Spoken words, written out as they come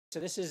So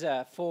this is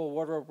a full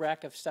wardrobe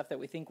rack of stuff that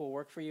we think will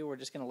work for you. We're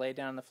just going to lay it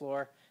down on the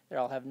floor. They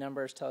all have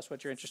numbers. Tell us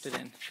what you're interested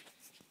in.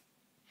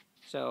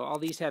 So all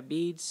these have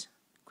beads.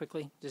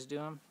 Quickly, just do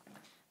them.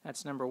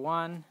 That's number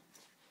 1.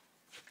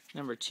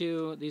 Number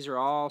 2, these are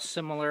all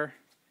similar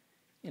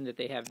in that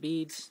they have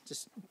beads.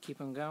 Just keep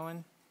them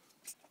going.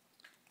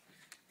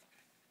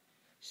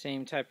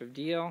 Same type of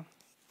deal.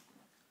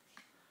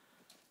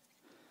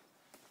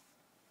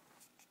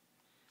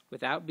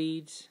 Without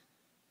beads.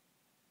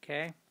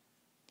 Okay.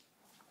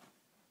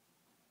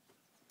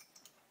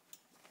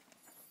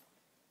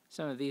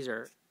 Some of these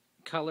are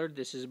colored.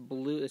 This is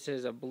blue. This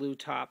is a blue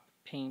top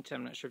paint.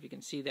 I'm not sure if you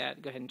can see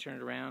that. Go ahead and turn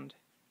it around.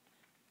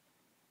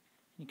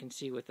 You can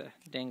see with the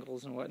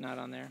dangles and whatnot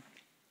on there.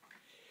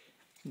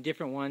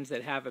 Different ones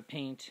that have a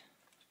paint.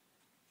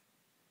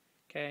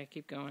 Okay,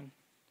 keep going.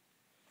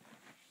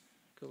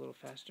 Go a little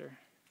faster.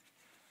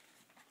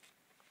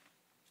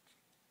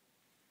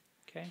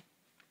 Okay.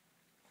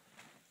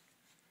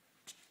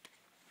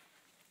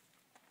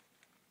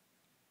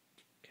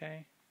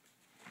 Okay.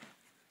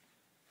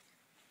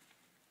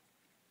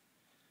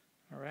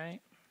 All right.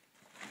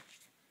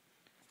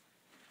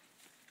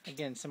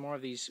 Again, some more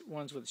of these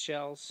ones with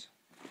shells.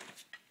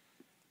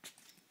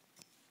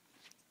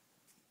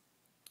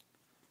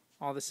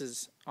 All this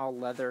is all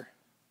leather.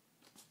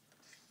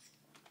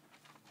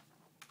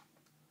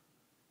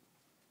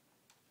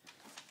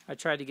 I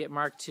tried to get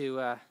Mark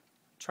to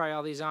try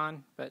all these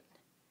on, but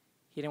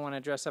he didn't want to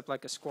dress up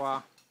like a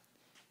squaw.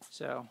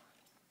 So,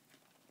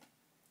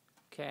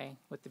 okay,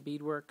 with the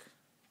beadwork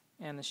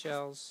and the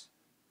shells.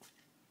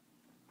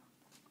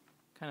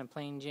 Kind of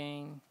plain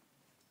Jane.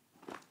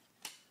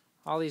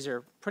 All these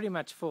are pretty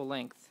much full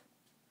length.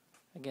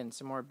 Again,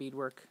 some more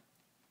beadwork.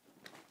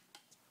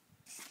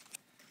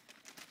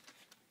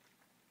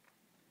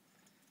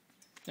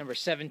 Number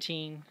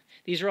 17.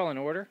 These are all in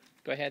order.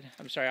 Go ahead.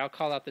 I'm sorry, I'll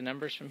call out the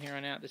numbers from here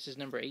on out. This is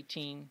number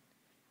 18.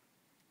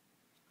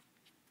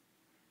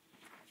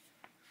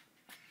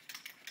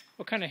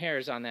 What kind of hair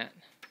is on that?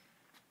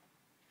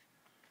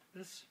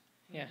 This?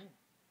 Yeah.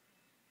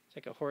 It's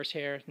like a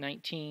horsehair.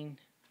 19.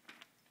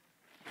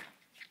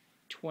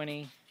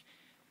 20.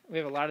 We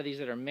have a lot of these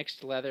that are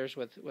mixed leathers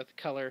with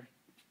color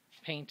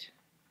paint,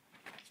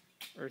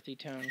 earthy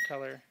tone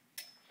color.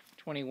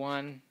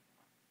 21.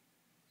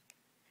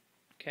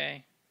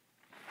 Okay.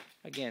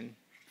 Again,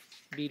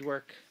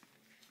 beadwork.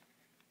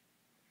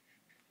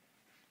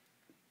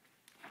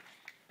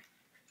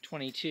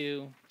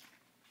 22.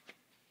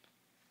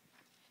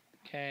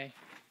 Okay.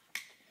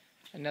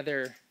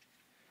 Another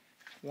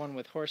one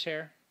with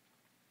horsehair.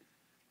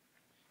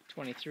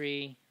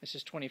 23. This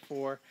is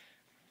 24.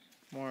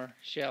 More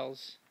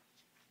shells.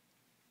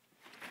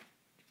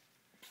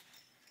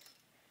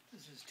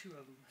 This is 2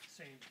 of them,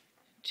 same.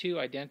 2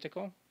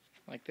 identical,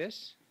 like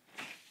this.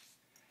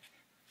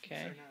 Okay.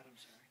 They're not, I'm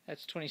sorry.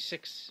 That's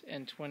 26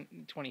 and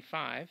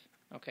 25.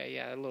 Okay,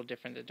 yeah, a little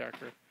different, the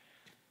darker.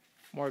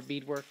 More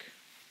beadwork.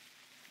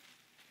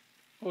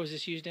 What was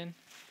this used in?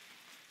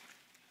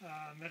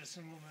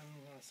 Medicine woman,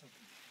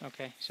 something.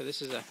 Okay, so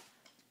this is a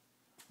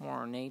more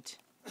ornate.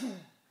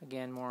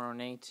 Again, more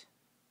ornate.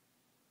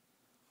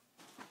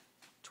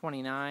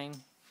 29.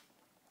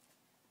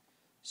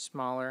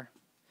 Smaller.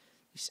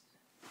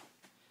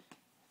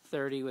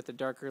 30 with the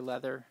darker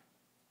leather.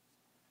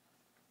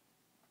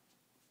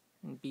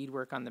 And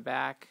beadwork on the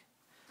back.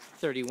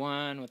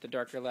 31 with the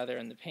darker leather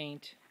and the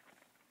paint.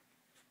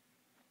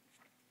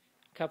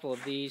 A couple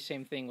of these,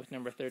 same thing with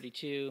number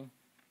 32.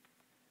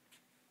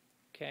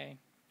 Okay.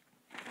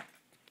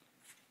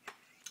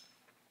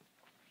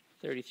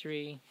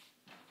 33,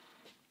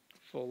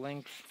 full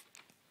length.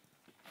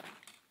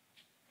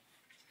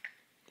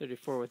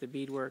 34 with the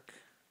beadwork.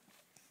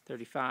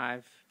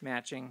 35,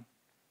 matching.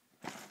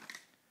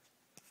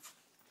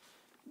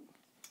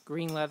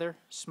 Green leather,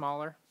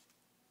 smaller.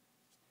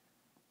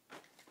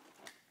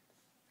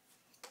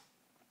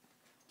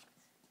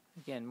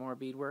 Again, more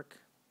beadwork.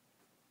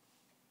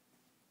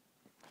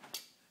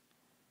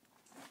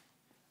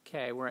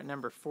 Okay, we're at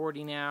number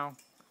 40 now,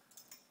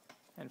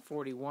 and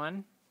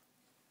 41.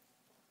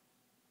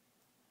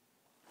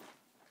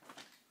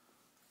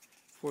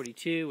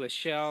 42 with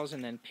shells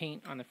and then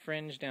paint on the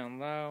fringe down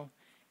low,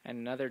 and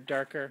another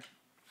darker.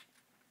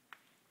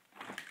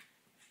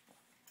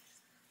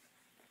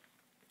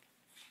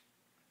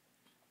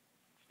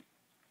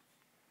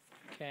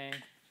 Okay.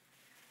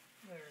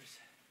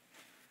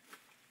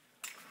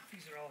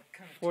 These are all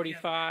kind of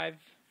 45,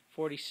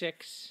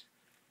 46.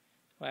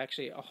 Well,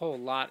 actually, a whole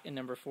lot in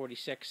number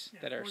 46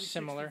 that are 46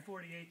 similar. To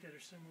 48 that are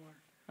similar.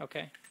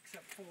 Okay.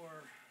 Except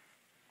for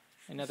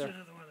another one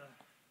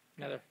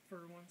of the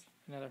fur ones.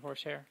 Another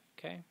horsehair.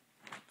 Okay.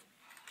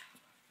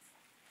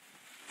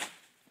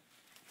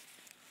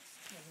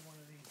 Another one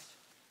of these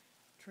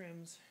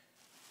trims.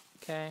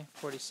 Okay.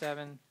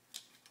 47.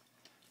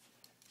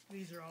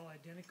 These are all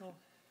identical.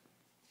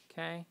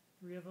 Okay.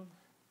 3 of them.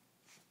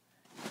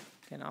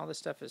 Again, all this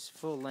stuff is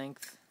full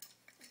length.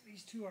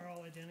 These 2 are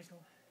all identical.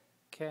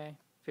 Okay.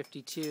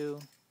 52.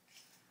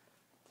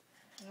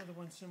 Another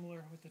one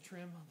similar with the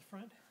trim on the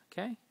front.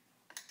 Okay.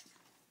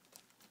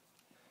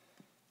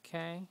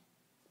 Okay.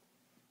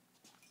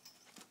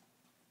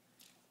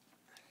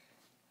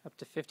 Up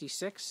to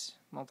 56,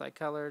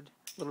 multicolored,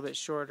 a little bit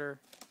shorter.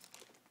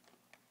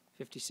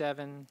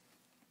 57.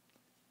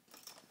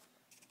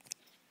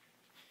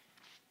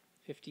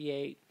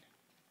 58.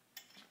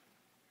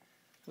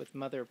 With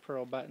mother of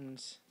pearl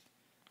buttons.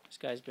 This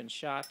guy's been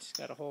shot, he's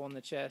got a hole in the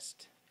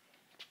chest.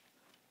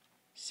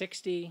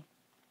 60.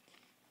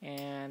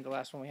 And the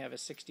last one we have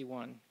is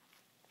 61.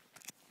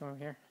 Come over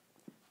here.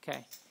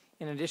 Okay.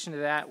 In addition to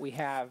that, we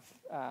have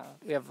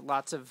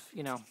lots of,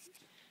 you know,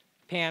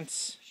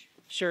 pants,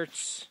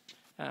 shirts,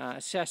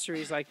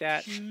 accessories like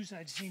that. Shoes,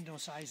 I'd seen no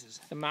sizes.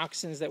 The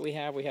moccasins that we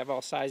have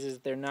all sizes.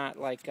 They're not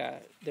like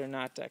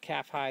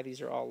calf high.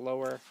 These are all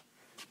lower.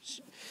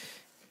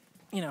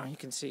 You know, you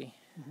can see.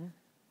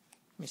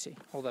 Let me see.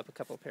 Hold up a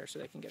couple of pairs so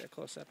they can get a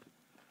close up.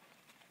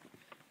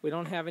 We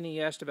don't have any.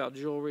 You asked about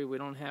jewelry. We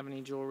don't have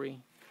any jewelry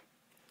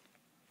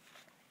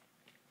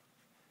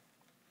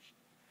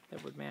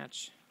that would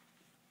match.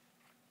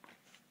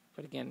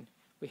 But again,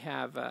 we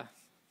have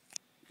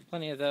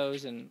plenty of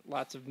those and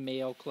lots of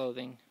male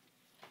clothing.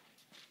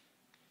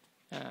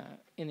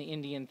 In the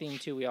Indian theme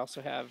too, we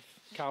also have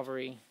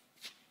cavalry,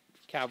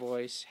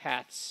 cowboys,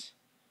 hats,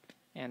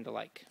 and the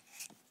like.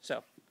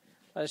 So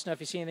let us know if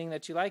you see anything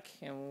that you like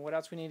and what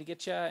else we need to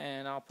get you,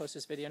 and I'll post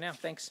this video now.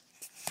 Thanks.